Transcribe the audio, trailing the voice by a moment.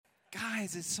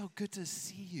Guys, it's so good to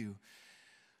see you.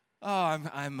 Oh,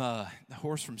 I'm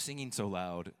hoarse from singing so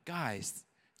loud. Guys,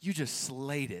 you just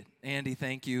slayed it. Andy,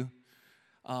 thank you.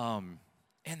 And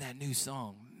that new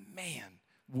song, man,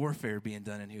 warfare being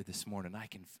done in here this morning.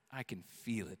 I can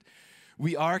feel it.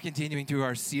 We are continuing through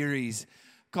our series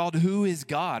called Who is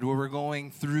God, where we're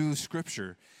going through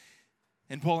Scripture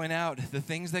and pulling out the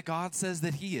things that God says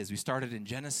that He is. We started in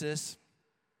Genesis,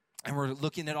 and we're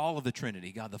looking at all of the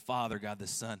Trinity, God the Father, God the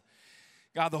Son,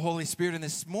 God the Holy Spirit. And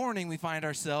this morning we find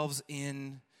ourselves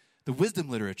in the wisdom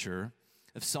literature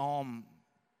of Psalm,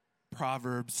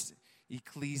 Proverbs,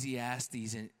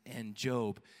 Ecclesiastes, and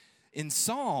Job. In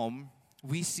Psalm,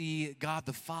 we see God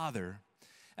the Father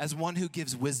as one who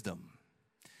gives wisdom.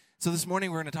 So this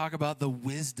morning we're going to talk about the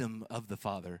wisdom of the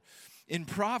Father. In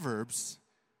Proverbs,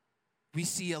 we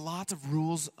see a lot of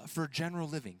rules for general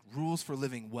living, rules for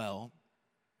living well.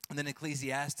 And then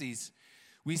Ecclesiastes,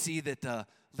 we see that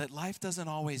life doesn't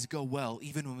always go well,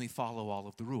 even when we follow all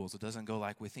of the rules. It doesn't go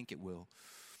like we think it will.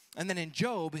 And then in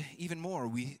Job, even more,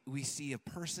 we see a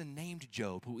person named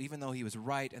Job, who even though he was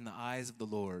right in the eyes of the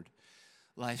Lord,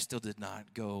 life still did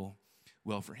not go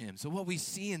well for him. So what we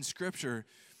see in Scripture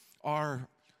are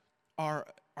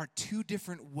two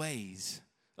different ways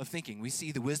of thinking. We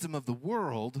see the wisdom of the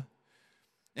world,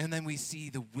 and then we see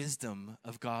the wisdom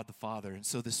of God the Father. And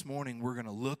so this morning we're going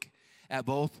to look at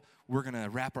both. We're going to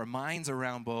wrap our minds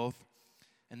around both,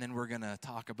 and then we're going to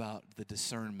talk about the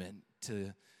discernment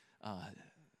to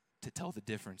tell the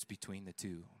difference between the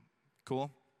two.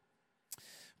 Cool?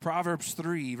 Proverbs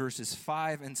 3, verses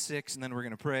 5 and 6, and then we're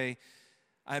going to pray.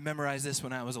 I memorized this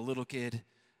when I was a little kid.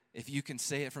 If you can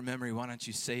say it from memory, why don't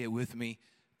you say it with me?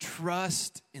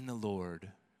 Trust in the Lord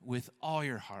with all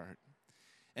your heart,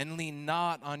 and lean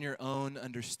not on your own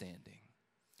understanding.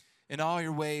 In all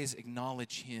your ways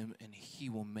acknowledge Him, and He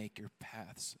will make your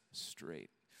paths straight.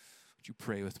 Would you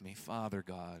pray with me? Father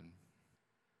God,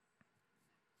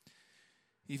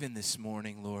 even this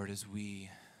morning, Lord, as we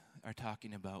are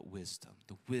talking about wisdom,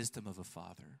 the wisdom of a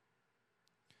father,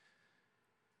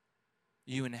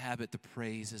 you inhabit the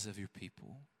praises of your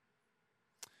people.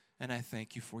 And I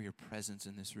thank you for your presence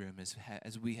in this room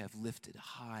as we have lifted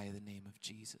high the name of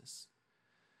Jesus.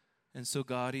 And so,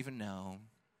 God, even now,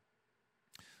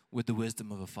 would the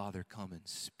wisdom of a father come and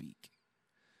speak?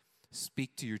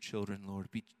 Speak to your children, Lord.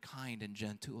 Be kind and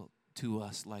gentle to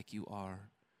us like you are,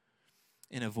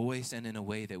 in a voice and in a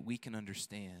way that we can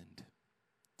understand.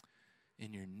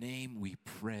 In your name we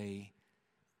pray,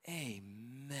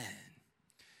 amen.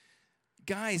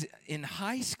 Guys, in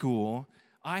high school,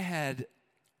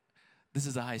 this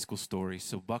is a high school story,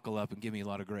 so buckle up and give me a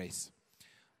lot of grace.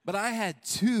 But I had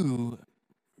two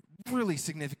really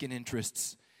significant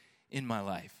interests in my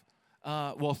life.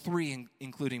 Three,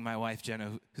 including my wife,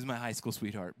 Jenna, who's my high school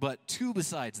sweetheart. But two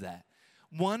besides that.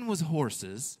 One was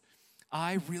horses.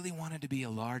 I really wanted to be a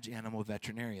large animal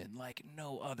veterinarian like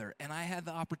no other. And I had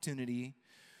the opportunity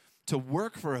to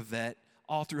work for a vet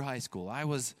all through high school. I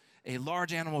was a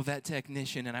large animal vet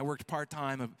technician, and I worked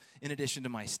part-time in addition to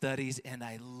my studies, and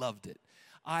I loved it.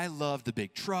 I loved the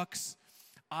big trucks.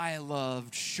 I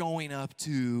loved showing up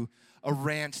to a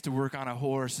ranch to work on a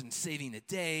horse and saving a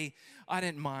day. I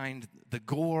didn't mind the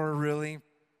gore, really.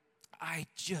 I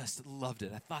just loved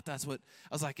it. I thought I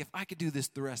was like, if I could do this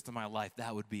the rest of my life,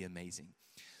 that would be amazing.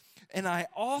 And I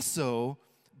also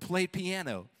played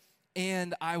piano,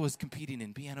 and I was competing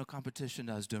in piano competition.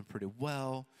 I was doing pretty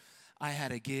well. I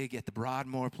had a gig at the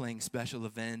Broadmoor playing special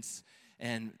events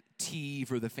and tea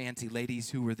for the fancy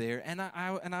ladies who were there. And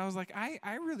I was like,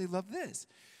 I really love this.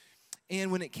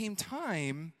 And when it came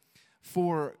time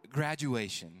for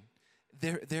graduation,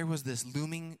 there was this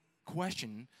looming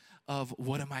question of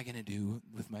what am I going to do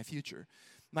with my future?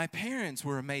 My parents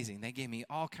were amazing. They gave me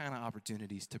all kind of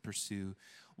opportunities to pursue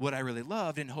what I really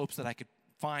loved in hopes that I could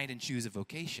find and choose a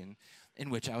vocation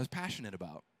in which I was passionate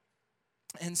about.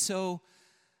 And so,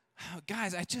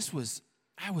 guys, I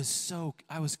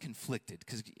was conflicted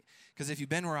because if you've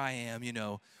been where I am, you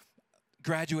know,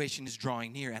 graduation is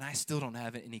drawing near, and I still don't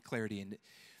have any clarity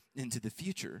into the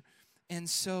future. And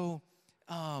so,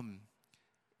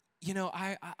 you know,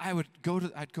 I'd go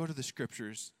to the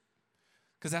Scriptures,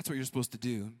 because that's what you're supposed to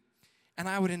do, and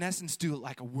I would, in essence, do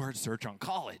like a word search on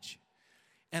college.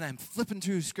 And I'm flipping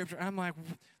through Scripture, and I'm like,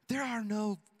 there are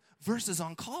no verses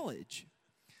on college.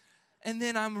 And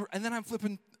then I'm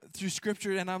flipping through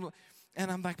Scripture, and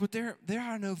I'm like, but there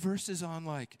are no verses on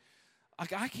like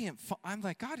I can't. I'm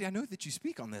like, God, I know that you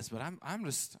speak on this, but I'm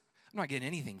not getting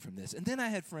anything from this. And then I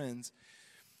had friends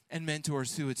and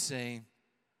mentors who would say,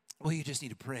 well, you just need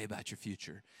to pray about your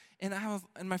future. And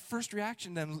my first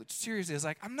reaction to them seriously is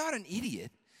like, I'm not an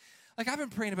idiot. Like, I've been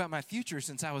praying about my future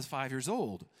since I was 5 years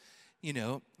old. You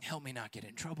know, help me not get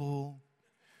in trouble.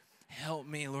 Help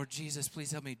me, Lord Jesus,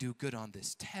 please help me do good on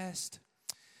this test.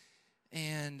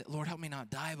 And Lord, help me not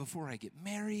die before I get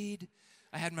married.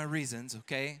 I had my reasons,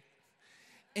 okay?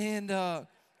 And I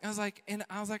was like,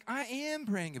 I am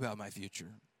praying about my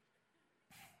future.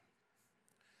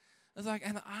 I was like,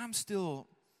 and I'm still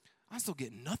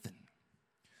getting nothing.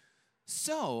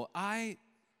 So I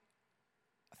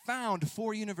found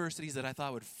 4 universities that I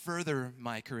thought would further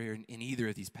my career in either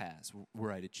of these paths,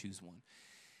 were I to choose one.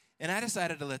 And I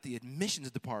decided to let the admissions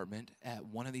department at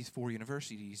one of these 4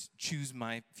 universities choose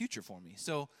my future for me.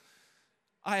 So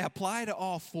I applied to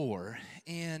all 4,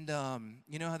 and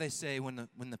you know how they say when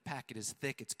the packet is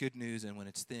thick, it's good news, and when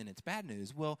it's thin, it's bad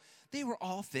news? Well, they were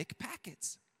all thick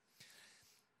packets.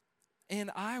 And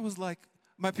I was like,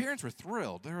 my parents were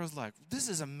thrilled. They was like, this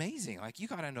is amazing. Like, you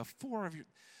got into 4 of your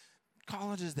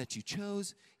colleges that you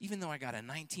chose, even though I got a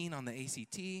 19 on the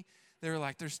ACT. They were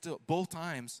like, there's still, both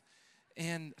times.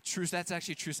 And true, that's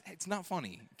actually true. It's not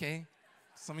funny, okay?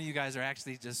 Some of you guys are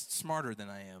actually just smarter than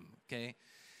I am, okay?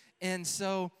 And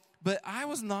so, but I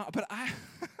was not, but I,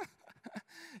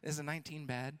 is a 19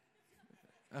 bad?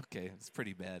 Okay, it's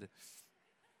pretty bad.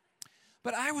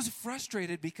 But I was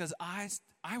frustrated because I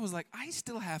was like, I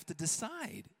still have to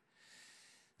decide.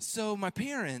 So my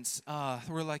parents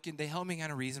were like, they helped me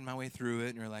kind of reason my way through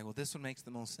it, and were like, well, this one makes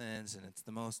the most sense, and it's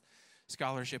the most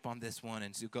scholarship on this one.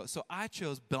 And so I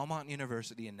chose Belmont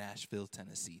University in Nashville,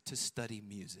 Tennessee, to study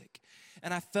music.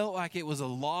 And I felt like it was a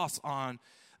loss on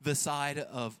the side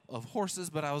of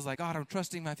horses, but I was like, God, I'm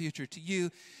trusting my future to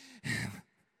you.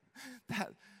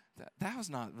 that was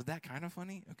that kind of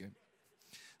funny? Okay.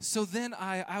 So then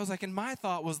I was like, and my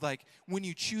thought was like, when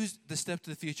you choose the step to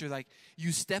the future, like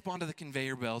you step onto the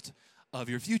conveyor belt of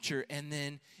your future, and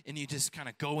you just kind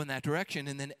of go in that direction,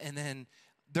 and then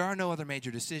there are no other major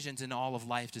decisions, and all of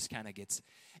life just kind of gets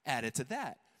added to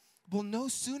that. Well, no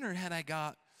sooner had I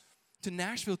got to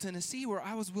Nashville, Tennessee, where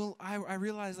I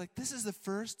realized like this is the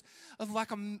first of like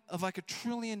a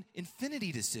trillion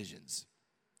infinity decisions.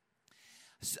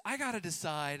 So I got to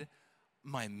decide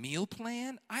my meal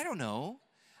plan. I don't know.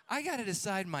 I got to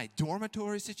decide my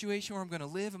dormitory situation, where I'm going to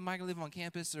live. Am I going to live on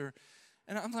campus and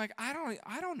I'm like, I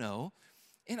don't know.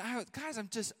 And I'm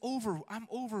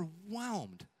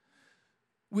overwhelmed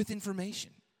with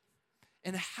information.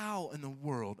 And how in the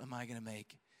world am I going to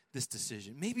make this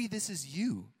decision? Maybe this is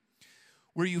you,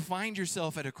 where you find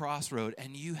yourself at a crossroad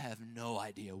and you have no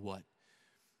idea what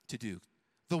to do.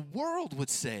 The world would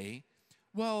say,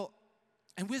 well,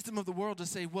 and wisdom of the world to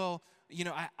say, well, you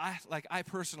know, I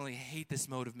personally hate this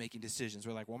mode of making decisions.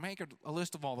 We're like, well, make a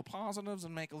list of all the positives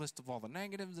and make a list of all the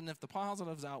negatives, and if the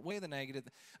positives outweigh the negative,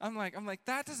 I'm like,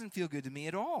 that doesn't feel good to me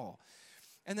at all.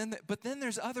 And but then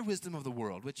there's other wisdom of the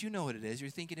world, which you know what it is. You're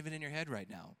thinking of it in your head right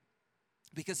now,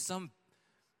 because some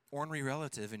ornery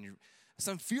relative and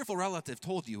some fearful relative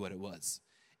told you what it was,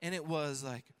 and it was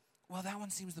like, well, that one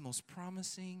seems the most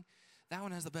promising. That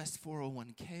one has the best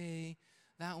 401k.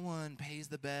 That one pays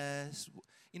the best.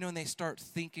 You know, and they start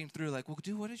thinking through like, well,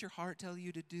 what does your heart tell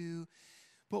you to do?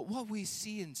 But what we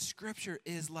see in Scripture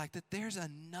is like that there's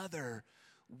another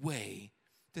way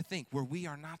to think, where we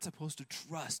are not supposed to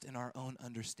trust in our own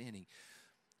understanding.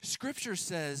 Scripture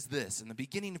says this in the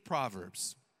beginning of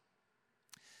Proverbs,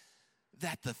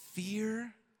 that the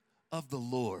fear of the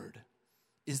Lord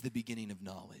is the beginning of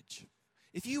knowledge.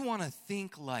 If you want to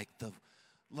think like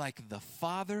the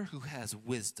Father who has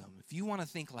wisdom, if you want to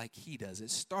think like He does,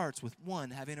 it starts with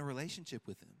one, having a relationship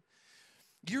with Him.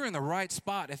 You're in the right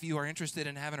spot if you are interested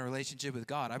in having a relationship with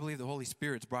God. I believe the Holy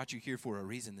Spirit's brought you here for a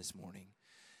reason this morning.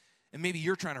 And maybe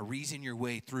you're trying to reason your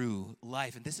way through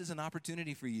life, and this is an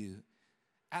opportunity for you.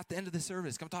 At the end of the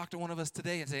service, come talk to one of us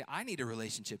today and say, I need a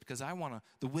relationship because I want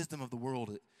the wisdom of the world.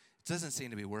 It doesn't seem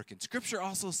to be working. Scripture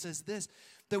also says this,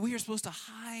 that we are supposed to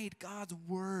hide God's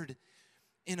word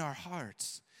in our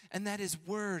hearts, and that His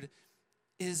word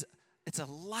it's a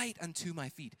light unto my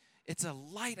feet. It's a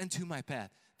light unto my path.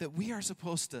 That we're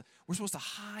supposed to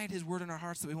hide His word in our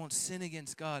hearts, that we won't sin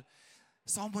against God.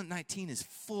 Psalm 119 is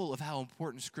full of how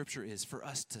important Scripture is for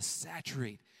us to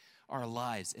saturate our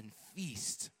lives and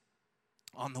feast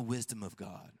on the wisdom of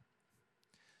God.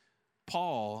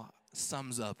 Paul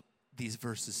sums up these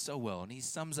verses so well, and he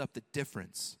sums up the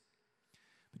difference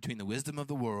between the wisdom of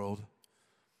the world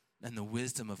and the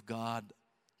wisdom of God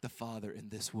the Father in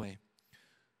this way.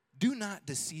 Do not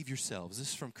deceive yourselves. This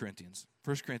is from Corinthians,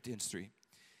 1 Corinthians 3.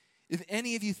 If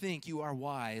any of you think you are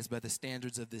wise by the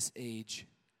standards of this age,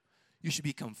 you should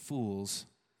become fools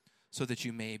so that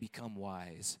you may become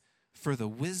wise. For the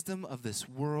wisdom of this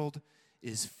world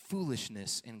is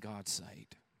foolishness in God's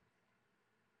sight.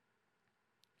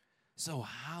 So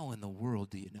how in the world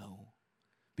do you know?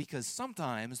 Because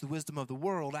sometimes the wisdom of the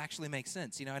world actually makes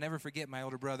sense. I never forget my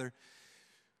older brother.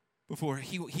 Before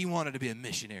he wanted to be a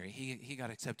missionary. He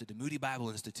got accepted to Moody Bible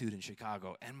Institute in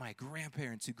Chicago. And my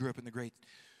grandparents, who grew up in the Great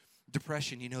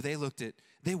Depression,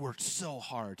 they worked so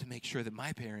hard to make sure that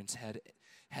my parents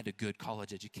had a good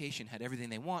college education, had everything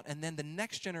they want. And then the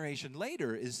next generation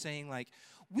later is saying, like,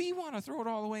 we want to throw it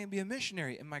all away and be a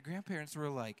missionary. And my grandparents were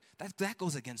like, that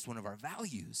goes against one of our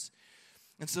values.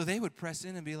 And so they would press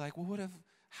in and be like, well,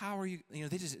 how are you?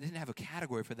 They just didn't have a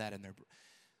category for that in their.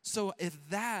 So if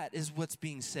that is what's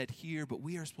being said here, but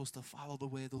we are supposed to follow the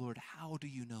way of the Lord, how do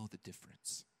you know the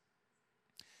difference?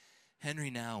 Henry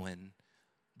Nouwen,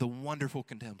 the wonderful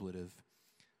contemplative,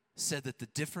 said that the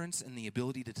difference in the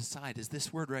ability to decide is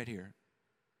this word right here,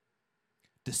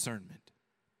 discernment.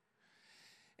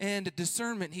 And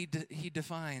discernment he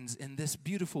defines in this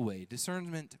beautiful way.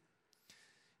 Discernment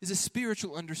is a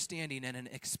spiritual understanding and an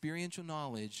experiential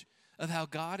knowledge of how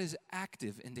God is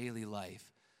active in daily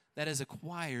life that is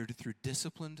acquired through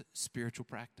disciplined spiritual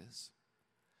practice.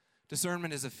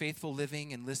 Discernment is a faithful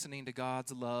living and listening to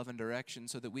God's love and direction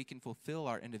so that we can fulfill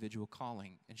our individual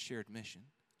calling and shared mission.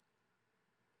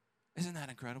 Isn't that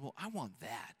incredible? I want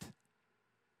that.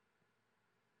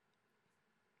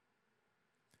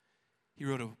 He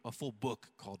wrote a full book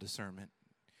called Discernment.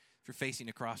 If you're facing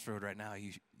a crossroad right now,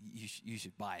 you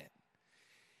should buy it.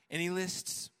 And he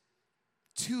lists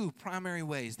 2 primary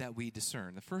ways that we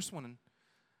discern. The first one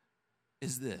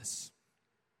is this: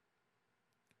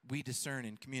 we discern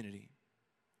in community.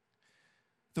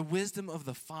 The wisdom of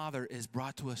the Father is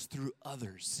brought to us through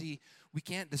others. See, we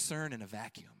can't discern in a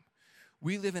vacuum.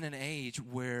 We live in an age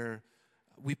where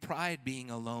we pride being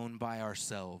alone by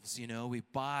ourselves. We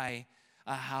buy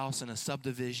a house in a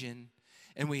subdivision,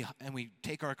 and we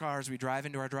take our cars, we drive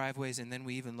into our driveways, and then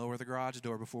we even lower the garage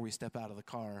door before we step out of the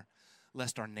car,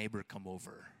 lest our neighbor come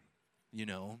over.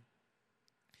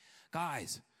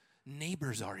 Guys,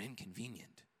 neighbors are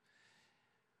inconvenient.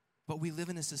 But we live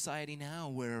in a society now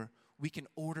where we can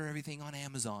order everything on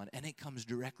Amazon and it comes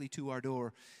directly to our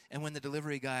door. And when the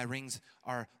delivery guy rings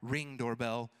our Ring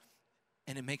doorbell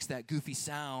and it makes that goofy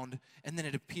sound and then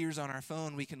it appears on our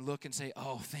phone, we can look and say,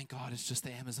 oh, thank God it's just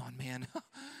the Amazon man.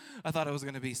 I thought it was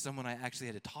going to be someone I actually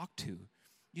had to talk to.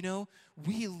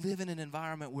 We live in an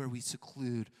environment where we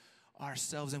seclude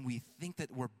ourselves and we think that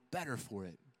we're better for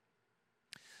it.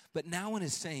 But Nouwen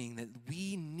is saying that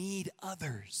we need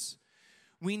others.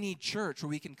 We need church where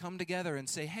we can come together and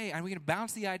say, hey, and we can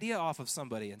bounce the idea off of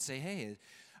somebody and say, hey,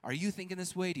 are you thinking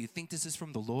this way? Do you think this is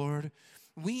from the Lord?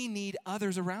 We need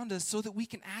others around us so that we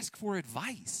can ask for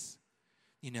advice.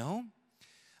 I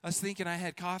was thinking, I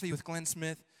had coffee with Glenn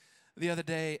Smith the other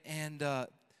day, and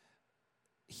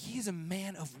he's a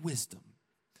man of wisdom.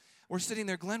 We're sitting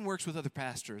there, Glenn works with other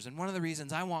pastors, and one of the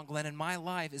reasons I want Glenn in my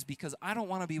life is because I don't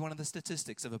want to be one of the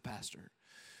statistics of a pastor,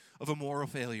 of a moral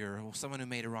failure, or someone who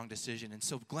made a wrong decision. And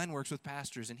so Glenn works with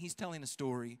pastors, and he's telling a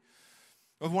story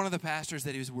of one of the pastors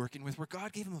that he was working with where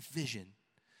God gave him a vision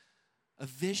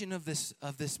of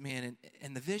this man.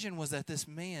 And the vision was that this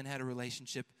man had a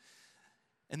relationship,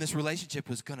 and this relationship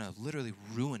was going to literally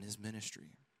ruin his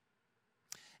ministry.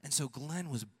 And so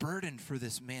Glenn was burdened for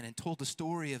this man and told the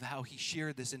story of how he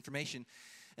shared this information.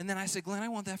 And then I said, Glenn, I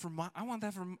want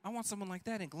someone like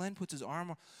that. And Glenn puts his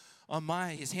hand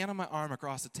on my arm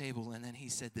across the table. And then he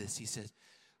said this. He said,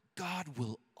 God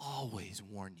will always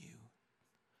warn you.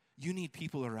 You need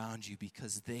people around you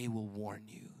because they will warn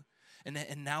you. And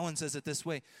Nouwen says it this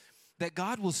way, that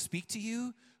God will speak to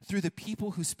you through the people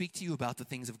who speak to you about the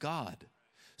things of God.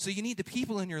 So you need the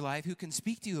people in your life who can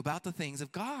speak to you about the things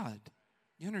of God.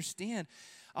 You understand?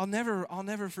 I'll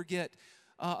never forget.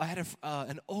 I had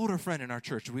an older friend in our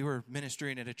church. We were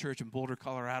ministering at a church in Boulder,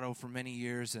 Colorado, for many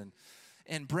years,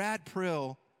 and Brad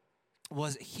Prill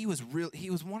was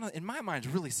one of, in my mind,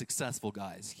 really successful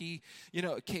guys.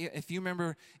 If you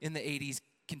remember in the 80s,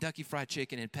 Kentucky Fried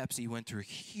Chicken and Pepsi went through a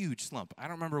huge slump. I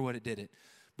don't remember what it did,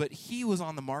 but he was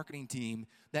on the marketing team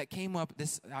that came up.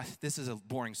 This is a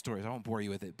boring story, so I won't bore you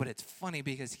with it, but it's funny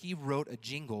because he wrote a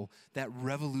jingle that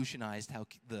revolutionized how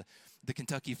the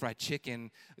Kentucky Fried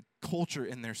Chicken culture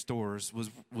in their stores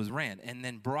was ran, and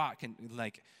then brought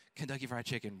Kentucky Fried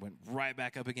Chicken went right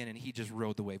back up again, and he just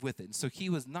rode the wave with it. And so he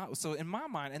was not, so in my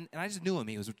mind, and I just knew him,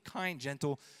 he was kind,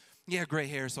 gentle. He had gray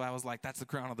hair, so I was like, that's the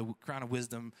crown of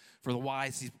wisdom for the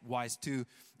wise. He's wise too,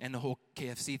 and the whole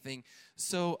KFC thing.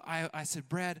 So I said,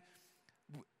 Brad,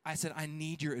 I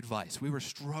need your advice. We were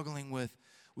struggling with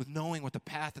knowing what the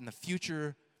path and the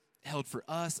future held for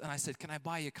us, and I said, can I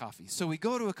buy you coffee? So we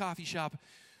go to a coffee shop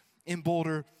in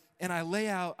Boulder, and I lay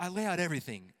out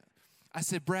everything. I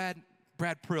said, Brad,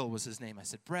 Brad Prill was his name. I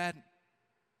said, Brad,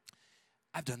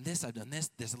 I've done this.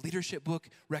 There's a leadership book,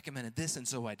 recommended this, and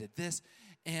so I did this.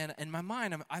 And in my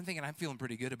mind, I'm thinking I'm feeling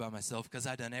pretty good about myself because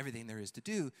I've done everything there is to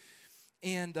do.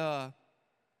 And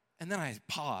then I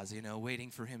pause,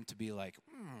 waiting for him to be like,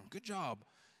 good job.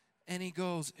 And he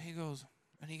goes,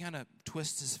 and he kind of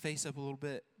twists his face up a little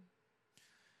bit.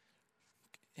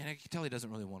 And I can tell he doesn't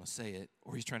really want to say it,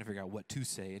 or he's trying to figure out what to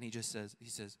say. And he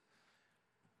says,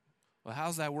 well,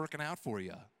 how's that working out for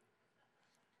you?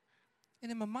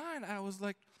 And in my mind, I was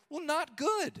like, well, not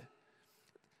good.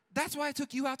 That's why I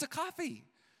took you out to coffee,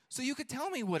 so you could tell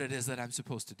me what it is that I'm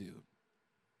supposed to do.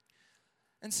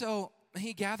 And so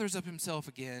he gathers up himself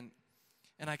again,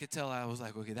 and I could tell I was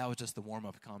like, okay, that was just the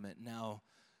warm-up comment. Now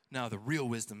the real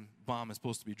wisdom bomb is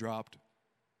supposed to be dropped.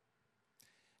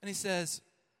 And he says,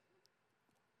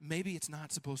 maybe it's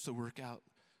not supposed to work out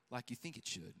like you think it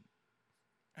should.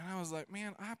 And I was like,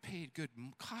 man, I paid good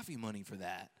coffee money for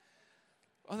that.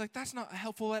 I was like, that's not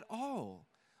helpful at all.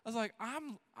 I was like,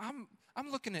 I'm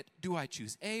looking at, do I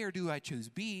choose A or do I choose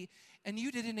B? And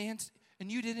you didn't answer, and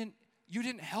you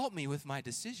didn't help me with my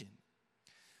decision.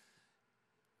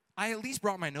 I at least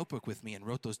brought my notebook with me and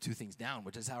wrote those two things down,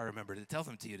 which is how I remember to tell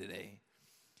them to you today.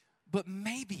 But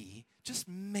maybe, just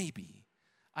maybe,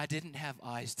 I didn't have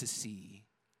eyes to see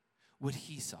what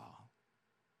he saw.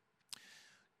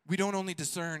 We don't only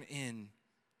discern in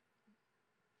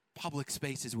public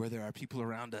spaces where there are people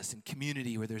around us, in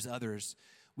community where there's others.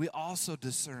 We also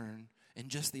discern in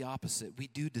just the opposite. We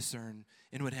do discern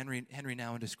in what Henry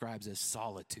Nouwen describes as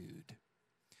solitude.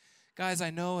 Guys,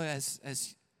 I know as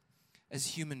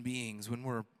human beings, when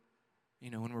we're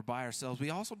by ourselves, we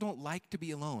also don't like to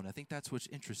be alone. I think that's what's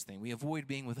interesting. We avoid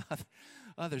being with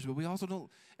others, but we also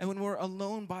don't. And when we're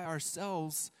alone by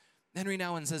ourselves, Henry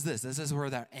Nouwen says this is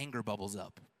where that anger bubbles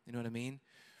up. You know what I mean?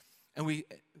 And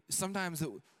sometimes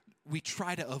we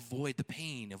try to avoid the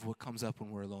pain of what comes up when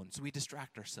we're alone. So we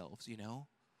distract ourselves,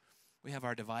 We have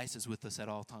our devices with us at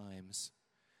all times.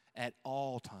 At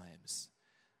all times.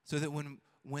 So that when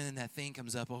that thing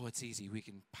comes up, oh, it's easy. We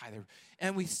can either,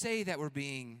 and we say that we're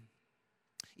being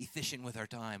efficient with our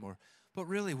time, but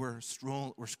really we're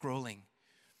scrolling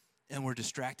and we're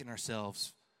distracting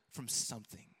ourselves from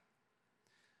something.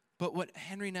 But what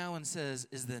Henry Nouwen says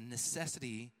is the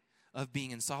necessity of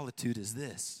being in solitude is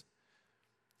this.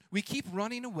 We keep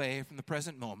running away from the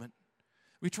present moment.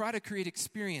 We try to create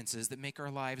experiences that make our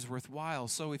lives worthwhile,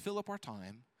 so we fill up our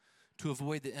time to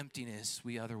avoid the emptiness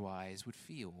we otherwise would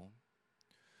feel.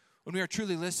 When we are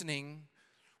truly listening,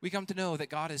 we come to know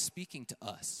that God is speaking to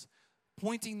us,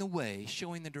 pointing the way,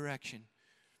 showing the direction.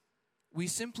 We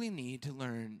simply need to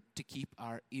learn to keep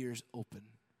our ears open.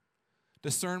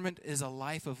 Discernment is a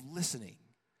life of listening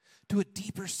to a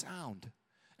deeper sound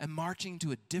and marching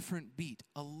to a different beat,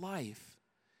 a life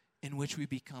in which we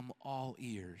become all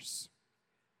ears.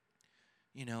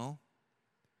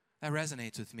 That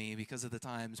resonates with me because of the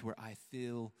times where I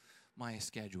fill my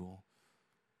schedule,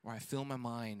 where I fill my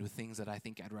mind with things that I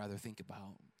think I'd rather think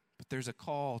about. But there's a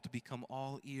call to become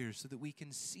all ears so that we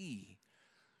can see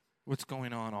what's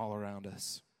going on all around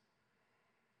us.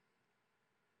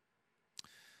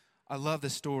 I love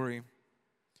this story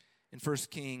in 1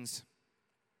 Kings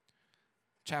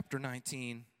chapter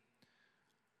 19.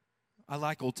 I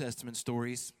like Old Testament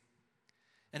stories.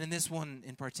 And in this one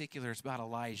in particular, it's about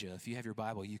Elijah. If you have your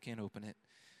Bible, you can open it.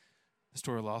 The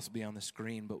story will also be on the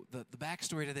screen. But the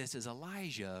backstory to this is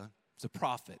Elijah is a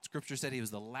prophet. Scripture said he was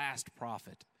the last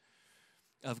prophet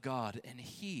of God. And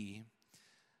he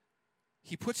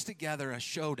puts together a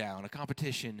showdown, a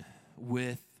competition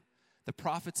with the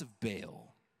prophets of Baal.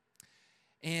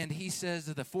 And he says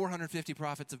to the 450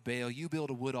 prophets of Baal, you build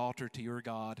a wood altar to your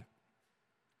God,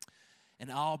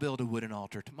 and I'll build a wooden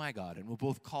altar to my God. And we'll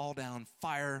both call down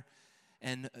fire,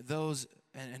 and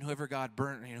whoever's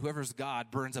God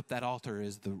burns up that altar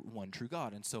is the one true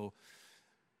God. And so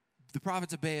the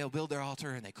prophets of Baal build their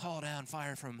altar, and they call down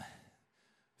fire from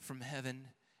heaven,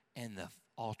 and the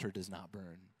altar does not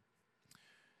burn.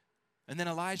 And then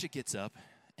Elijah gets up,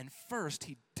 and first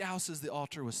he douses the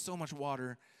altar with so much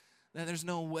water that there's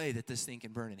no way that this thing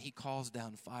can burn. And he calls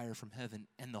down fire from heaven,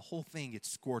 and the whole thing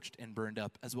gets scorched and burned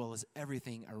up, as well as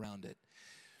everything around it,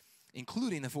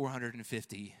 including the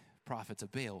 450 prophets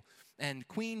of Baal. And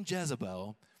Queen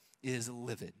Jezebel is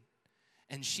livid,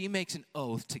 and she makes an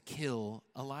oath to kill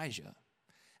Elijah.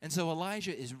 And so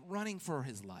Elijah is running for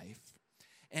his life,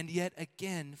 and yet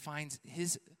again finds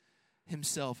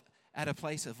himself at a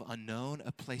place of unknown,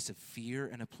 a place of fear,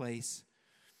 and a place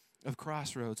of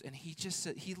crossroads. And he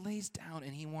lays down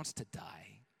and he wants to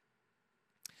die.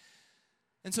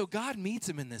 And so God meets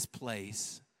him in this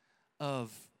place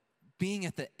of being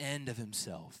at the end of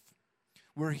himself,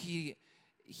 where he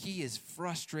is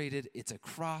frustrated. It's a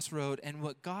crossroad. And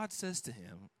what God says to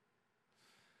him,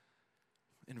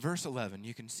 in verse 11,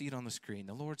 you can see it on the screen.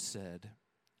 The Lord said,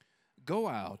 "Go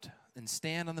out and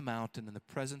stand on the mountain in the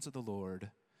presence of the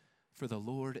Lord, for the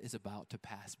Lord is about to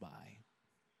pass by."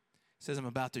 He says, "I'm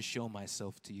about to show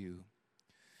myself to you."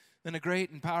 Then a great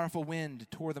and powerful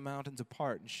wind tore the mountains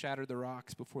apart and shattered the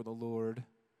rocks before the Lord.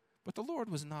 But the Lord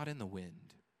was not in the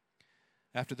wind.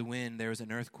 After the wind, there was an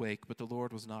earthquake, but the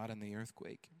Lord was not in the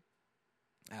earthquake.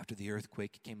 After the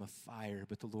earthquake came a fire,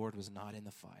 but the Lord was not in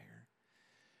the fire.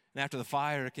 And after the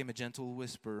fire came a gentle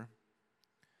whisper.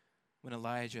 When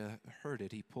Elijah heard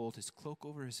it, he pulled his cloak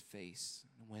over his face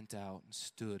and went out and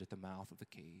stood at the mouth of the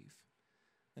cave.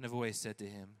 And a voice said to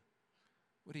him,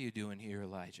 "What are you doing here,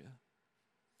 Elijah?"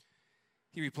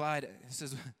 He replied, this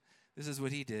is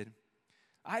what he did.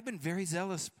 "I've been very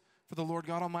zealous for the Lord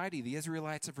God Almighty. The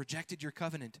Israelites have rejected your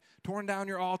covenant, torn down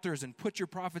your altars, and put your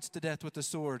prophets to death with the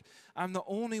sword. I'm the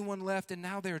only one left, and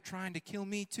now they're trying to kill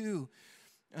me too."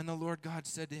 And the Lord God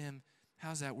said to him,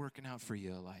 "How's that working out for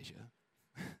you, Elijah?"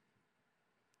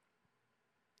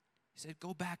 He said,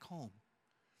 "Go back home.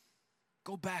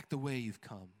 Go back the way you've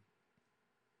come."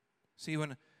 See,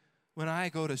 when I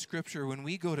go to Scripture, when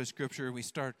we go to Scripture, we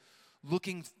start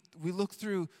looking, we look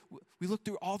through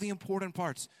all the important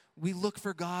parts. We look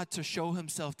for God to show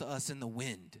himself to us in the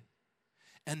wind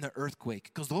and the earthquake,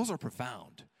 because those are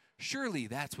profound. Surely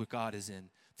that's what God is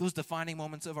in. Those defining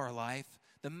moments of our life,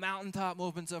 the mountaintop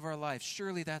moments of our life,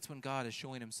 surely that's when God is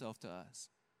showing himself to us.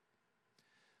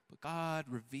 But God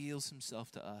reveals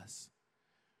himself to us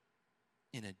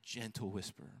in a gentle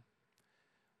whisper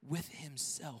with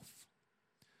himself.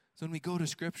 So when we go to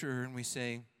Scripture and we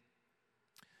say,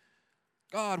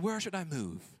 "God, where should I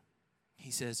move?"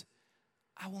 He says,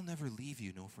 "I will never leave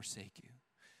you nor forsake you."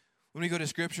 When we go to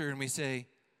Scripture and we say,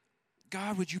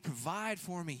 "God, would you provide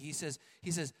for me?" He says,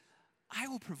 "I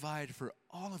will provide for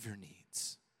all of your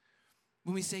needs."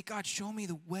 When we say, "God, show me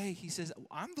the way," he says,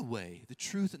 "I'm the way, the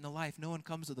truth, and the life. No one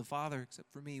comes to the Father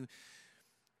except for me."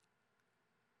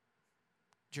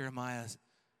 Jeremiah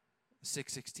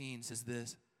 6:16 says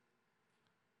this.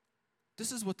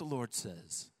 This is what the Lord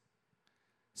says.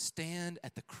 "Stand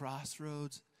at the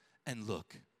crossroads and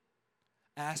look.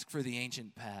 Ask for the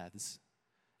ancient paths.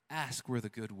 Ask where the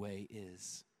good way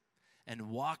is. And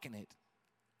walk in it.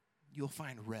 You'll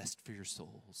find rest for your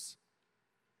souls."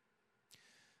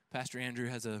 Pastor Andrew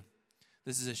has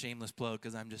this is a shameless plug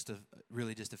because I'm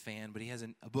really just a fan, but he has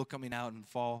a book coming out in the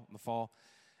fall,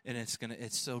 and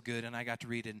it's so good, and I got to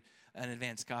read an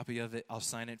advanced copy of it. I'll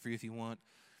sign it for you if you want.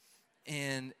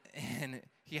 And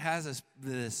he has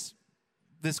this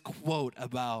quote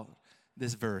about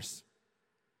this verse,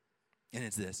 and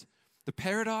it's this: "The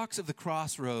paradox of the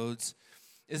crossroads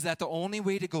is that the only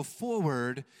way to go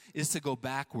forward is to go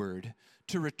backward,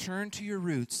 to return to your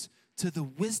roots, to the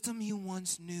wisdom you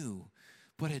once knew,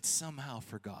 but had somehow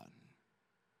forgotten."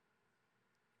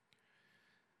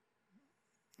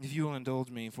 If you will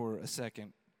indulge me for a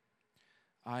second,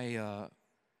 I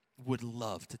would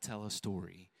love to tell a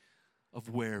story of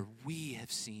where we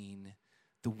have seen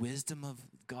the wisdom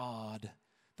of God,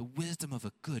 the wisdom of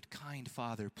a good, kind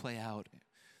Father play out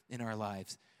in our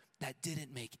lives that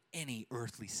didn't make any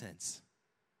earthly sense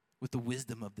with the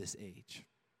wisdom of this age.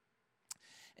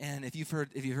 And if you've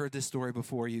heard this story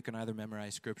before, you can either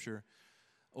memorize Scripture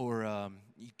or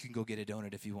you can go get a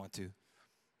donut if you want to.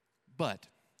 But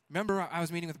remember, I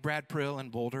was meeting with Brad Prill in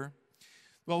Boulder.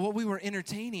 Well, what we were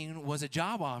entertaining was a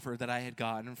job offer that I had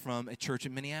gotten from a church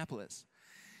in Minneapolis.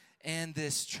 And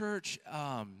this church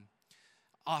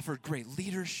offered great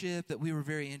leadership that we were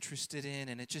very interested in,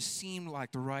 and it just seemed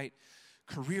like the right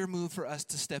career move for us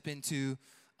to step into.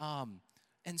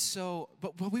 And so,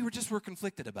 but we were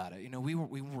conflicted about it. You know, we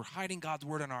were hiding God's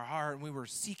word in our heart, and we were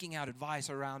seeking out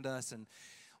advice around us. And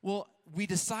well, we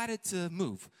decided to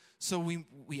move. So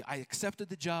I accepted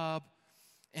the job,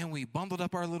 and we bundled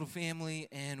up our little family,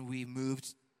 and we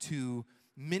moved to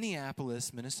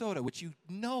Minneapolis, Minnesota, which you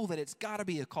know that it's got to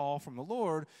be a call from the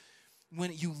Lord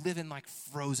when you live in like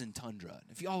frozen tundra.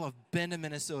 If y'all have been to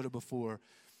Minnesota before,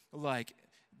 like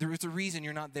there is a reason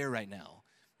you're not there right now,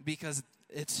 because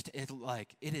it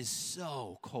is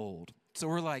so cold. So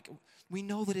we're like, we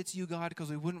know that it's you, God, because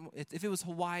we wouldn't. If it was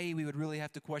Hawaii, we would really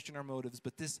have to question our motives.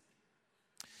 But this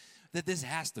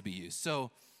has to be you.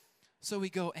 So we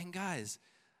go, and guys,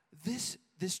 this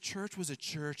church was a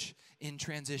church in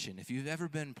transition. If you've ever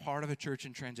been part of a church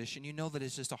in transition, you know that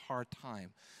it's just a hard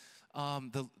time.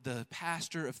 The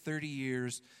pastor of 30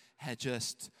 years had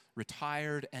just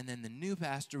retired, and then the new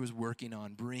pastor was working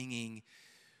on bringing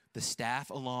the staff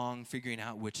along, figuring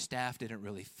out which staff didn't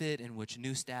really fit and which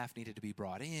new staff needed to be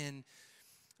brought in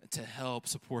to help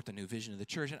support the new vision of the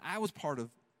church. And I was part of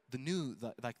the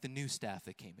new staff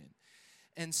that came in.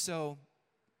 And so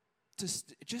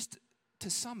just to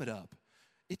sum it up,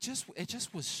 it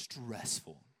just was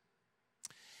stressful.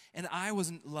 And I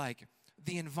wasn't like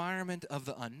the environment of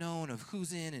the unknown of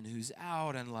who's in and who's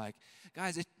out, and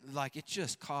guys, it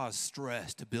just caused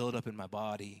stress to build up in my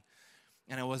body,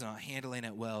 and I wasn't handling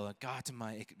it well.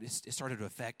 It started to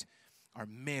affect our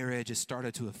marriage. It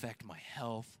started to affect my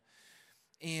health,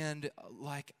 and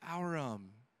our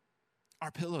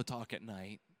pillow talk at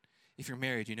night. If you're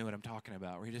married, you know what I'm talking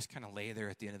about. Where you just kind of lay there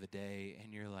at the end of the day,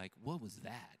 and you're like, "What was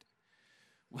that?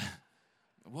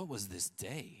 What was this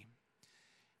day?"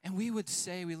 And we would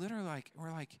say,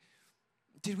 we're like,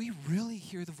 did we really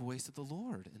hear the voice of the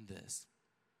Lord in this?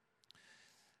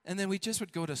 And then we just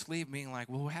would go to sleep being like,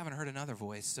 well, we haven't heard another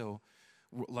voice, so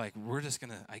we're just going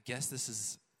to, I guess this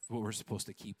is what we're supposed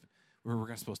to keep, where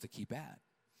we're supposed to keep at.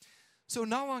 So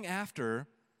not long after,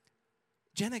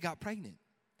 Jenna got pregnant.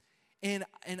 And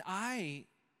I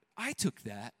took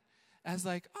that as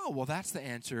like, oh, well, that's the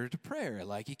answer to prayer.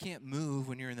 Like, you can't move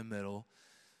when you're in the middle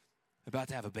about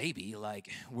to have a baby.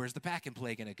 Like, where's the pack and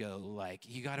play gonna go? Like,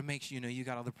 you got to make sure you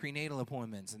got all the prenatal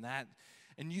appointments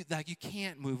and you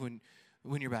can't move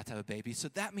when you're about to have a baby. So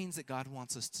that means that God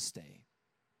wants us to stay.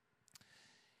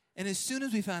 And as soon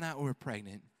as we found out we were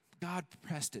pregnant, God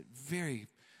pressed it very,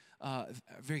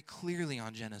 very clearly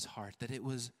on Jenna's heart that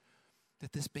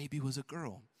this baby was a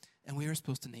girl, and we were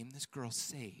supposed to name this girl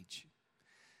Sage.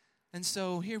 And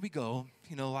so here we go.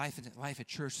 Life at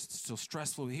church is still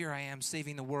stressful. Here I am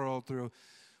saving the world through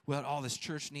what all this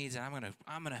church needs, and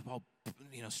I'm gonna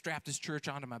strap this church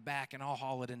onto my back and I'll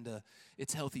haul it into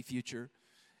its healthy future.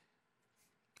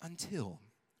 Until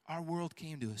our world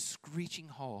came to a screeching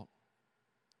halt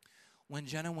when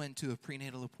Jenna went to a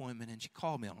prenatal appointment, and she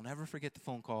called me. I'll never forget the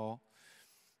phone call,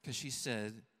 because she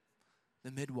said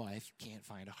the midwife can't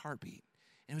find a heartbeat.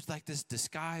 And it was like this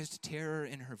disguised terror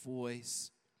in her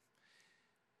voice.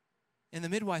 And the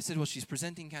midwife said, well, she's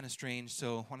presenting kind of strange,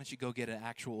 so why don't you go get an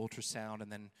actual ultrasound? And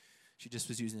then she just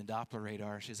was using a Doppler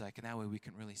radar. She's like, and that way we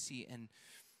can really see. And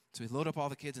so we load up all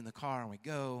the kids in the car, and we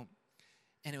go.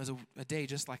 And it was a day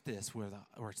just like this, where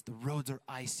the roads are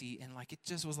icy, and it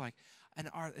just was like,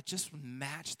 it just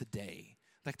matched the day.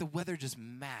 Like, the weather just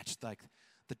matched the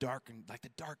dark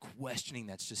questioning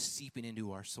that's just seeping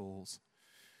into our souls.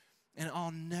 And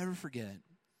I'll never forget,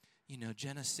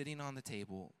 Jenna sitting on the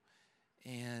table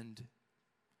and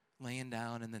laying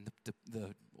down, and then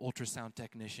the ultrasound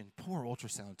technician, poor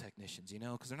ultrasound technicians,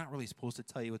 because they're not really supposed to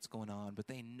tell you what's going on, but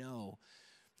they know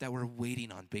that we're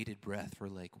waiting on bated breath for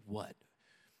what?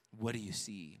 What do you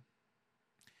see?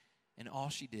 And all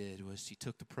she did was she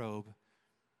took the probe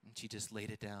and she just laid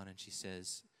it down, and she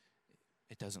says,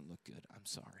 it doesn't look good. I'm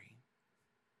sorry.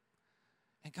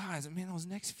 And guys, those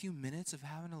next few minutes of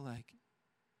having to of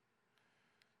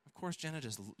course, Jenna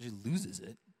just loses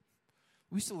it.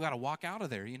 We still got to walk out of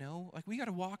there, we got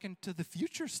to walk into the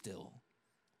future still.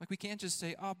 We can't just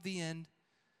say, the end.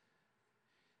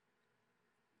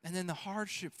 And then the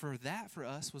hardship for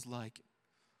us was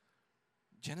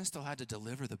Jenna still had to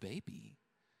deliver the baby.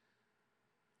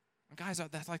 And guys,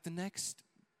 that's the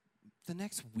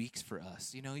next weeks for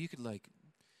us. You could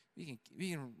we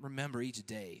can remember each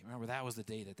day. Remember, that was the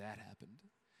day that happened.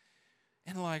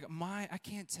 And I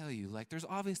can't tell you, there's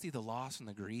obviously the loss and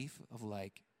the grief of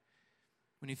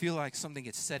when you feel like something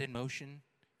gets set in motion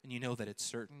and you know that it's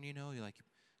certain, you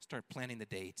start planning the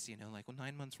dates, 9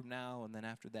 months from now, and then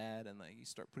after that, and you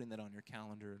start putting that on your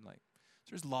calendar, and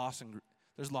there's loss of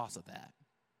that.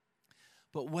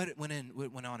 But what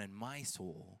went on in my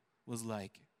soul was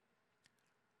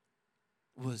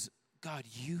God,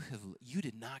 you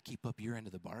did not keep up your end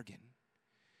of the bargain.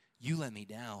 You let me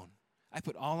down. I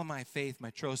put all of my faith, my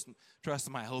trust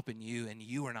and my hope in you, and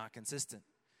you are not consistent.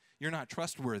 You're not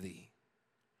trustworthy.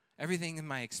 Everything in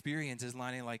my experience is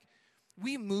lining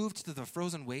we moved to the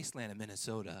frozen wasteland of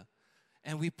Minnesota,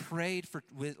 and we prayed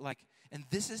and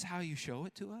this is how you show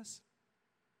it to us?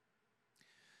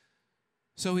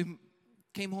 So we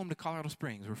came home to Colorado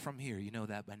Springs. We're from here, you know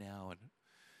that by now.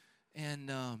 And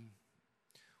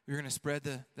we were going to spread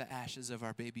the ashes of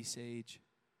our baby Sage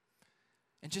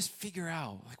and just figure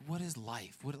out, what is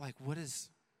life? I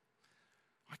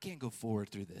can't go forward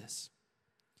through this.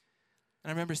 And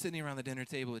I remember sitting around the dinner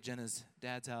table at Jenna's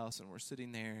dad's house, and we're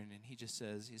sitting there, and he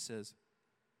says,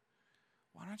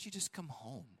 why don't you just come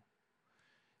home?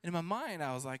 And in my mind,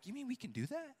 I was like, you mean we can do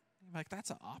that?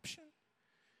 That's an option?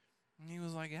 And he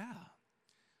was like, yeah.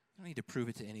 I don't need to prove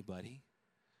it to anybody.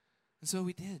 And so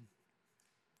we did.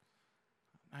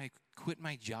 I quit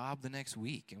my job the next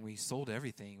week, and we sold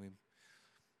everything. We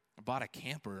bought a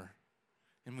camper,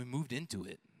 and we moved into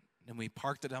it. And we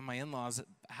parked it on my in-laws'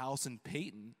 house in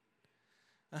Peyton.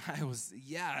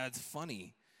 It's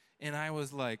funny. And I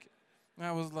was like,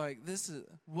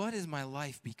 what has my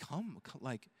life become?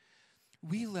 Like,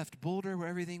 we left Boulder where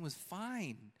everything was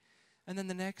fine. And then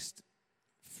the next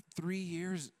 3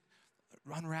 years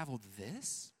unraveled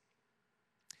this.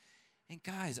 And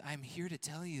guys, I'm here to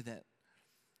tell you that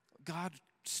God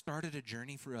started a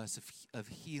journey for us of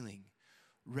healing,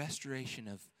 restoration,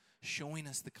 of showing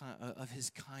us of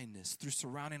his kindness, through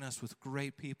surrounding us with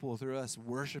great people, through us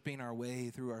worshiping our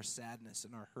way through our sadness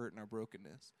and our hurt and our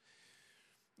brokenness.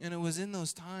 And it was in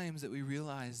those times that we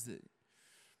realized that,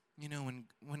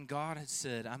 when God had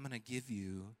said, I'm going to give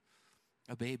you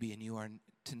a baby and you are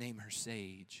to name her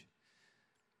Sage,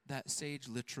 that Sage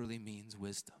literally means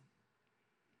wisdom.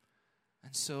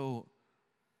 And so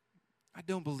I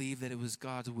don't believe that it was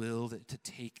God's will to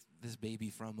take this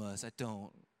baby from us. I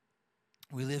don't.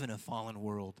 We live in a fallen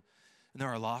world, and there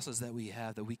are losses that we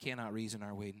have that we cannot reason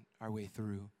our way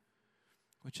through,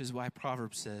 which is why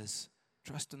Proverbs says,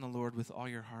 trust in the Lord with all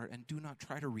your heart and do not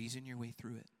try to reason your way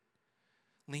through it.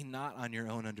 Lean not on your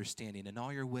own understanding. In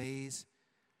all your ways,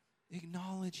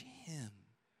 acknowledge him,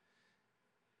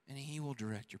 and he will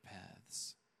direct your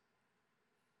paths.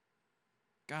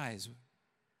 Guys,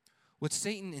 what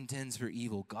Satan intends for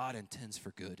evil, God intends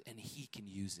for good, and he can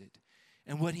use it.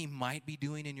 And what he might be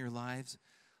doing in your lives,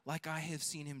 like I have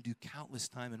seen him do countless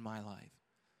time in my life,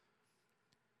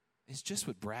 is just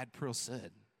what Brad Pearl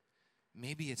said.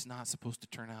 Maybe it's not supposed to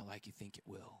turn out like you think it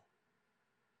will.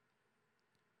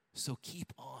 So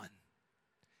keep on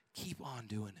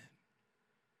doing it.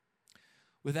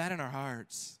 With that in our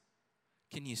hearts,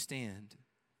 can you stand?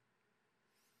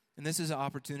 And this is an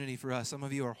opportunity for us. Some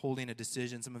of you are holding a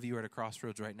decision. Some of you are at a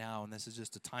crossroads right now, and this is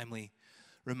just a timely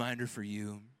reminder for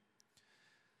you,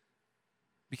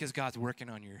 because God's working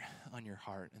on your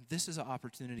heart. And this is an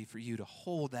opportunity for you to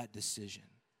hold that decision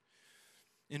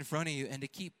in front of you and to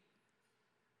keep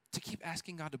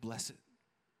asking God to bless it.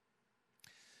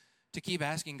 To keep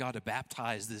asking God to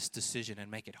baptize this decision and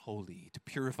make it holy, to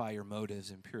purify your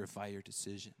motives and purify your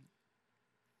decision.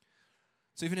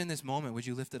 So even in this moment, would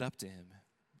you lift it up to him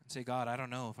and say, God, I don't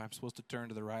know if I'm supposed to turn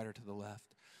to the right or to the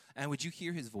left. And would you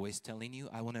hear his voice telling you,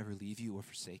 I will never leave you or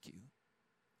forsake you?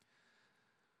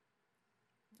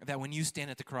 That when you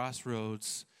stand at the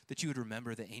crossroads, that you would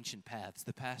remember the ancient paths,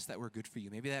 the paths that were good for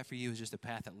you. Maybe that for you is just a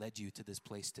path that led you to this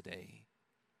place today.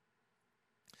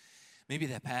 Maybe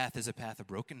that path is a path of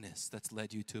brokenness that's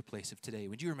led you to a place of today.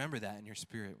 Would you remember that in your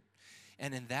spirit?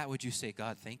 And in that, would you say,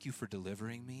 God, thank you for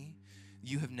delivering me.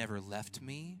 You have never left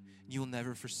me. You'll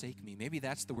never forsake me. Maybe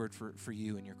that's the word for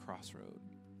you in your crossroad.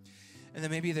 And then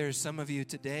maybe there's some of you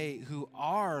today who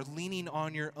are leaning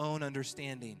on your own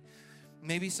understanding.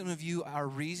 Maybe some of you are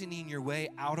reasoning your way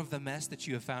out of the mess that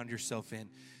you have found yourself in,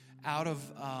 out of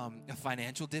a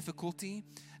financial difficulty,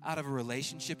 out of a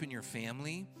relationship in your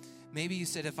family. Maybe you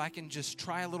said, if I can just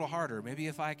try a little harder, maybe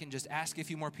if I can just ask a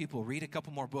few more people, read a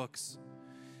couple more books.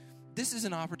 This is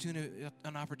an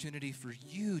opportunity for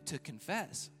you to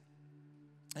confess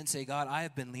and say, God, I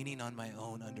have been leaning on my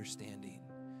own understanding,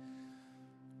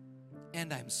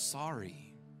 and I'm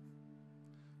sorry.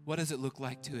 What does it look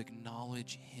like to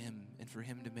acknowledge him and for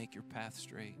him to make your path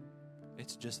straight?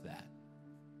 It's just that.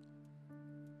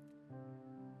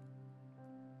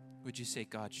 Would you say,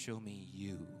 God, show me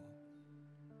you?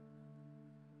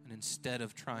 And instead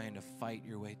of trying to fight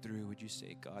your way through, would you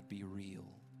say, God, be real?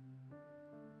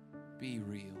 Be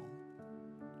real.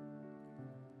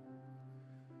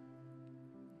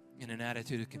 In an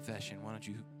attitude of confession, why don't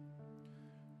you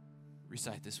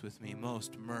recite this with me?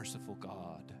 Most merciful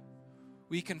God,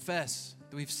 we confess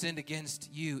that we've sinned against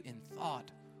you in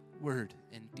thought, word,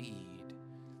 and deed,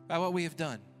 by what we have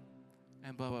done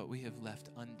and by what we have left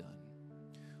undone.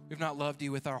 We've not loved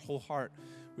you with our whole heart.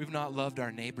 We've not loved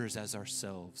our neighbors as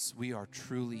ourselves. We are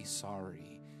truly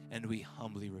sorry, and we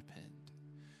humbly repent.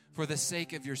 For the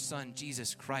sake of your Son,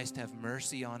 Jesus Christ, have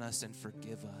mercy on us and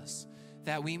forgive us,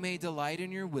 that we may delight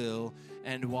in your will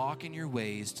and walk in your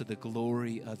ways to the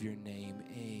glory of your name.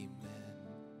 Amen.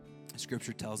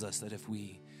 Scripture tells us that if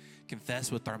we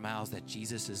confess with our mouths that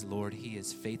Jesus is Lord, he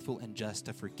is faithful and just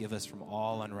to forgive us from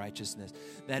all unrighteousness.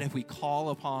 That if we call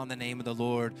upon the name of the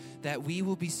Lord, that we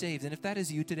will be saved. And if that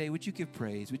is you today, would you give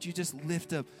praise? Would you just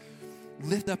lift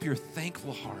up your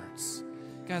thankful hearts?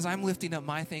 Guys, I'm lifting up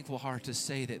my thankful heart to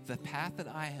say that the path that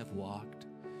I have walked,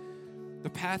 the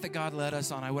path that God led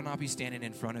us on, I would not be standing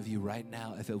in front of you right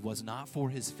now if it was not for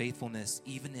his faithfulness,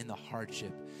 even in the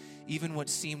hardship, even what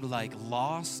seemed like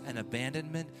loss and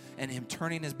abandonment, and him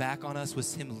turning his back on us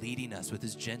was him leading us with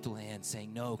his gentle hand,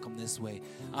 saying, no, come this way.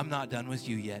 I'm not done with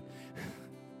you yet.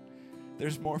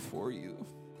 There's more for you.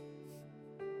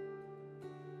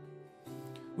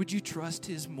 Would you trust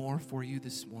his more for you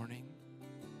this morning?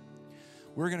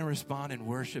 We're going to respond in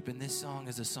worship, and this song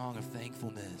is a song of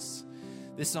thankfulness.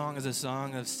 This song is a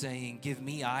song of saying, give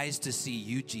me eyes to see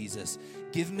you, Jesus.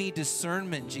 Give me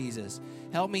discernment, Jesus.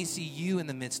 Help me see you in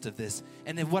the midst of this.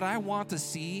 And if what I want to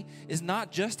see is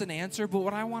not just an answer, but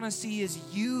what I want to see is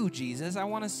you, Jesus. I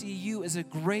want to see you as a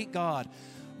great God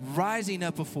rising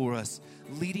up before us,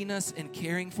 leading us and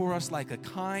caring for us like a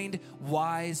kind,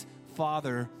 wise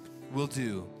Father will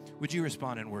do. Would you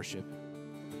respond in worship?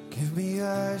 Give me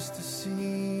eyes to see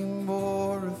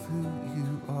more of who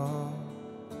you are.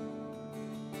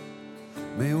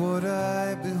 May what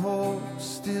I behold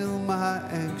still my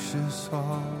anxious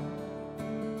heart.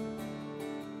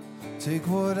 Take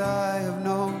what I have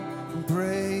known and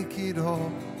break it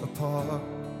all apart.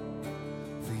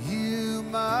 For you,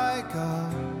 my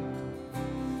God,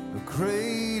 are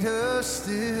greater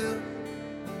still.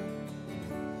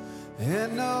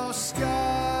 And no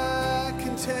sky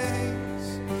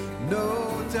contains,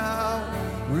 no doubt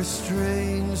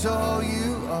restrains all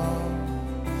you are.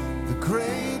 The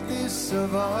greatness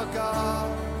of our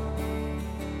God.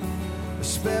 I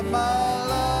spent my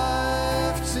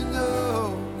life to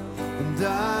know, and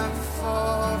I'm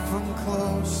far from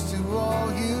close to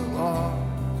all you are.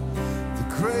 The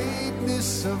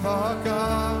greatness of our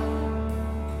God.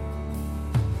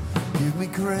 Give me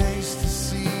grace to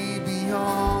see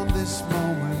beyond this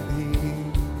moment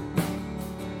here,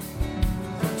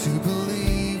 to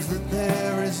believe that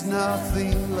there is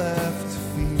nothing left to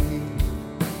fear,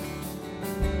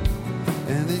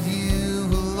 and that you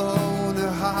alone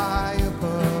are high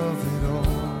above it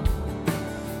all.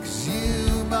 'Cause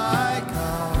you, my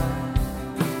God,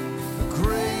 are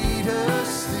greater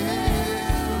still.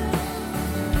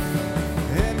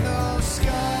 And no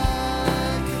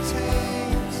sky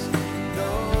contains,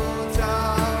 no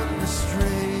doubt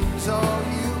restrains all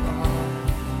you are.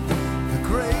 The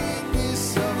greatness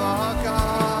of our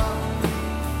God.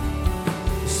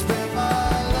 Spent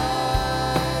my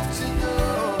life to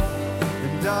know,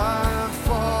 and I'm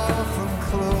far from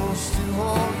close to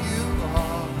all you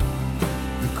are.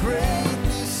 The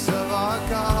greatness of our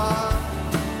God.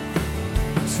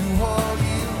 To all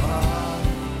you are.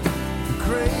 The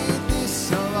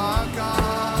greatness of our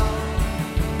God.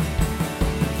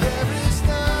 There is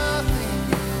nothing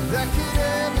that could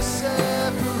ever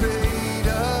separate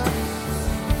us.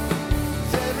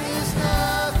 There is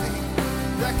nothing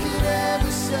that could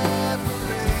ever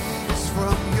separate us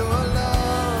from your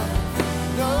love.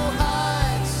 No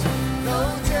heights, no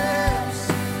depths.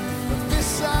 Of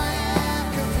this I am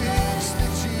convinced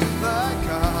that you, my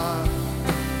God,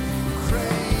 are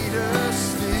greater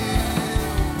still.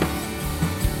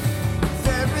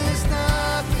 There is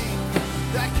nothing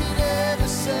that could ever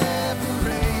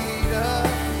separate us.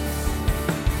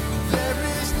 There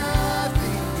is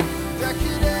nothing that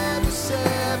could ever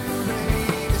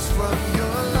separate us from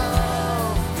your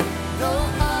love. No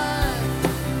height,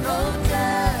 no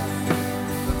depth.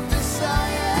 Of this I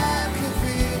am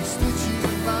convinced that you,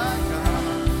 my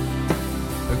God,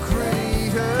 are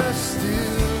greater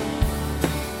still.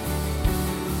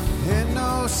 And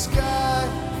no sky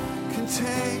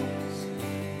contains,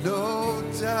 no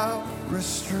doubt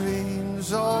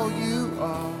restrains all you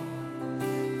are.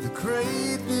 The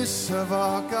greatness of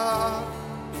our God.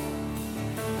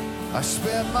 I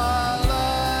spent my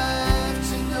life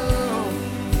to know,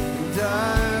 and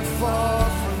I'm far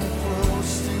from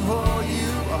close to all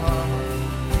you are.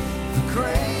 The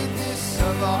greatness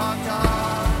of our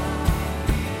God.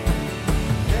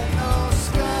 And no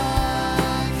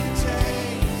sky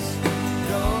contains,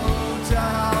 no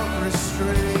doubt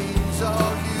restrains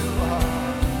all you are.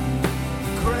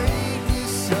 The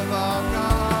greatness of our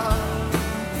God.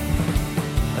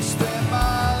 I spent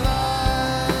my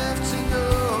life to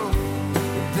know,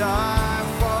 and I'm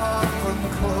far from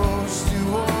close to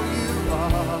all you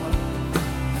are.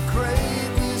 The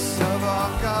greatness of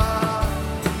our God.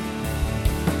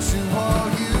 To all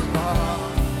you are.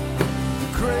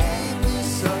 The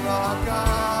greatness of our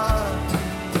God.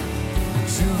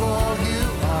 To all you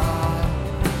are.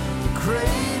 The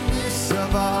greatness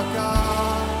of our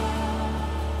God.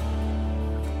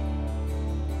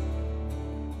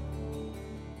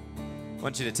 I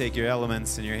want you to take your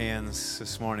elements in your hands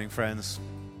this morning, friends.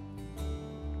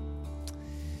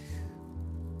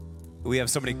 We have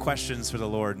so many questions for the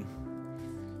Lord.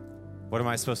 What am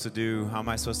I supposed to do? How am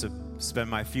I supposed to spend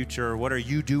my future? What are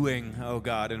you doing, oh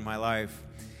God, in my life?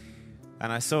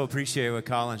 And I so appreciate what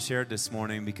Colin shared this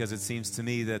morning, because it seems to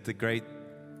me that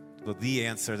the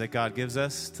answer that God gives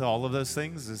us to all of those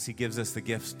things is he gives us the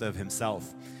gift of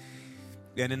himself.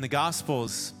 And in the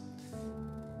Gospels,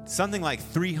 something like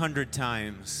 300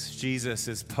 times, Jesus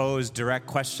has posed direct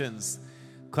questions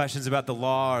about the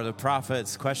law or the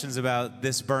prophets, questions about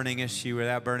this burning issue or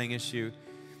that burning issue.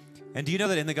 And do you know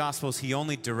that in the Gospels, he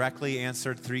only directly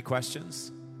answered 3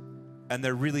 questions? And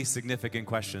they're really significant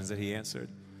questions that he answered.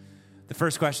 The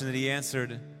first question that he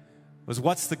answered was,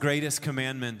 what's the greatest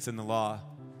commandment in the law?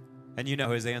 And you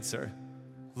know his answer.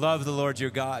 Love the Lord your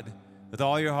God with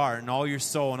all your heart and all your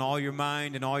soul and all your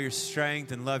mind and all your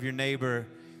strength, and love your neighbor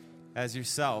as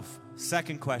yourself.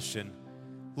 Second question,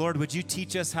 Lord, would you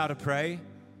teach us how to pray?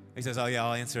 He says, oh yeah,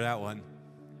 I'll answer that one.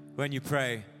 When you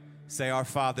pray, say, our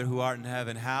Father who art in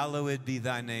heaven, hallowed be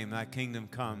thy name, thy kingdom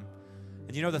come.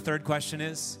 And you know the third question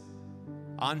is?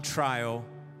 On trial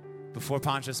before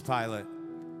Pontius Pilate,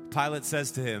 Pilate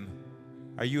says to him,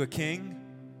 are you a king?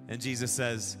 And Jesus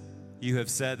says, you have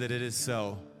said that it is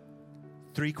so.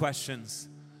 3 questions.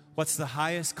 What's the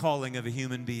highest calling of a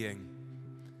human being?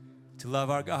 To love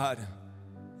our God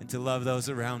and to love those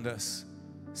around us.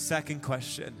 Second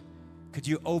question, could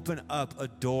you open up a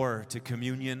door to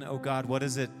communion? Oh God, what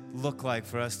does it look like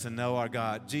for us to know our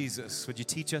God? Jesus, would you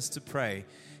teach us to pray?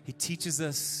 He teaches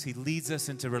us, he leads us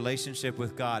into relationship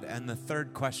with God. And the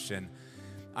third question,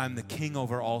 I'm the king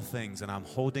over all things and I'm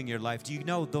holding your life. Do you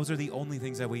know those are the only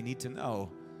things that we need to know?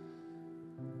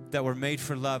 That we're made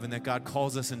for love, and that God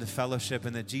calls us into fellowship,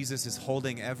 and that Jesus is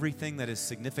holding everything that is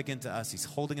significant to us. He's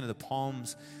holding it in the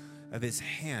palms of his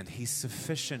hand. He's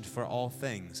sufficient for all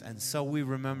things. And so we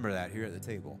remember that here at the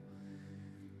table.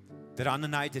 That on the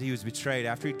night that he was betrayed,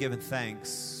 after he'd given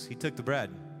thanks, he took the bread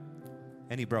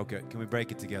and he broke it. Can we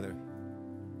break it together?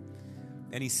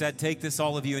 And he said, take this,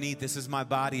 all of you, and eat. This is my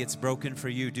body. It's broken for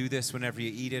you. Do this whenever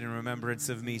you eat it in remembrance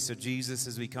of me. So Jesus,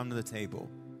 as we come to the table,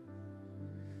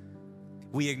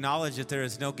 we acknowledge that there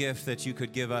is no gift that you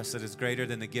could give us that is greater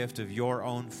than the gift of your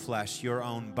own flesh, your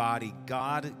own body.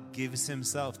 God gives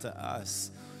himself to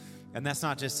us. And that's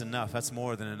not just enough, that's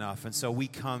more than enough. And so we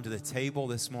come to the table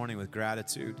this morning with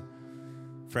gratitude.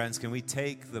 Friends, can we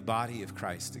take the body of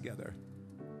Christ together?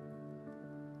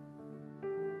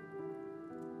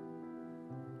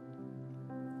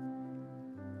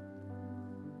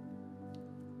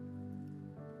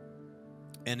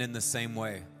 And in the same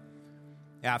way,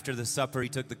 after the supper, he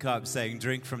took the cup, saying,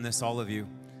 drink from this, all of you.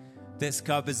 This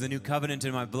cup is the new covenant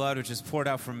in my blood, which is poured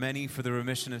out for many for the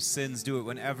remission of sins. Do it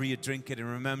whenever you drink it in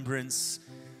remembrance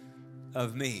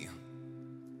of me.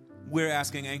 We're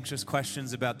asking anxious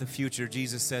questions about the future.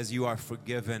 Jesus says you are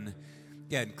forgiven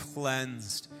and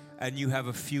cleansed, and you have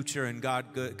a future in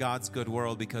God's good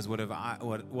world because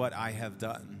what I have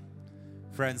done.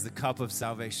 Friends, the cup of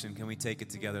salvation, can we take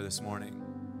it together this morning?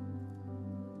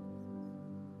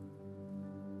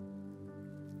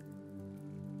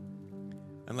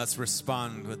 And let's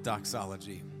respond with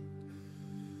doxology.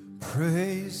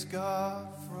 Praise God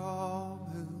from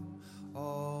whom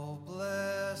all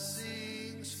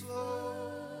blessings flow.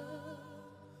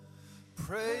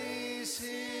 Praise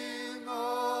him,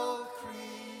 all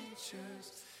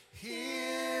creatures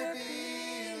here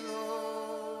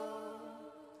below.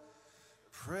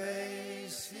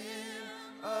 Praise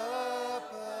him above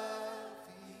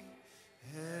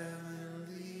the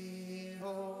heavenly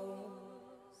host.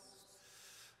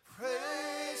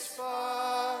 Praise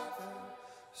Father,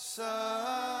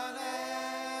 Son,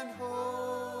 and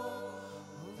Holy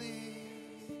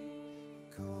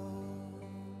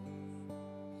Ghost.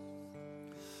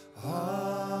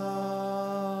 Amen.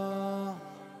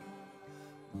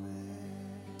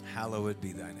 Hallowed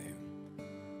be thy name.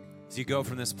 As you go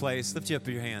from this place, lift up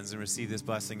your hands and receive this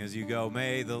blessing as you go.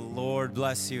 May the Lord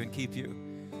bless you and keep you.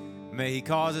 May he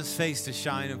cause his face to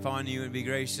shine upon you and be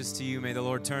gracious to you. May the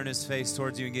Lord turn his face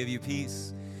towards you and give you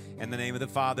peace. In the name of the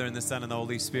Father, and the Son, and the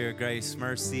Holy Spirit, grace,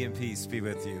 mercy, and peace be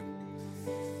with you.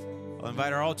 I'll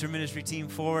invite our altar ministry team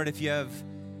forward. If you have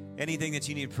anything that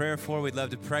you need prayer for, we'd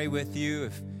love to pray with you.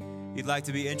 If you'd like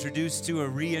to be introduced to or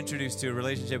reintroduced to a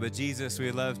relationship with Jesus,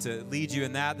 we'd love to lead you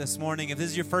in that this morning. If this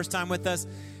is your first time with us,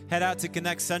 head out to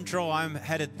Connect Central. I'm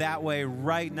headed that way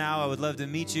right now. I would love to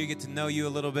meet you, get to know you a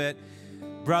little bit.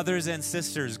 Brothers and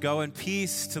sisters, go in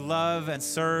peace to love and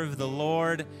serve the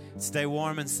Lord. Stay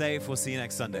warm and safe. We'll see you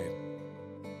next Sunday.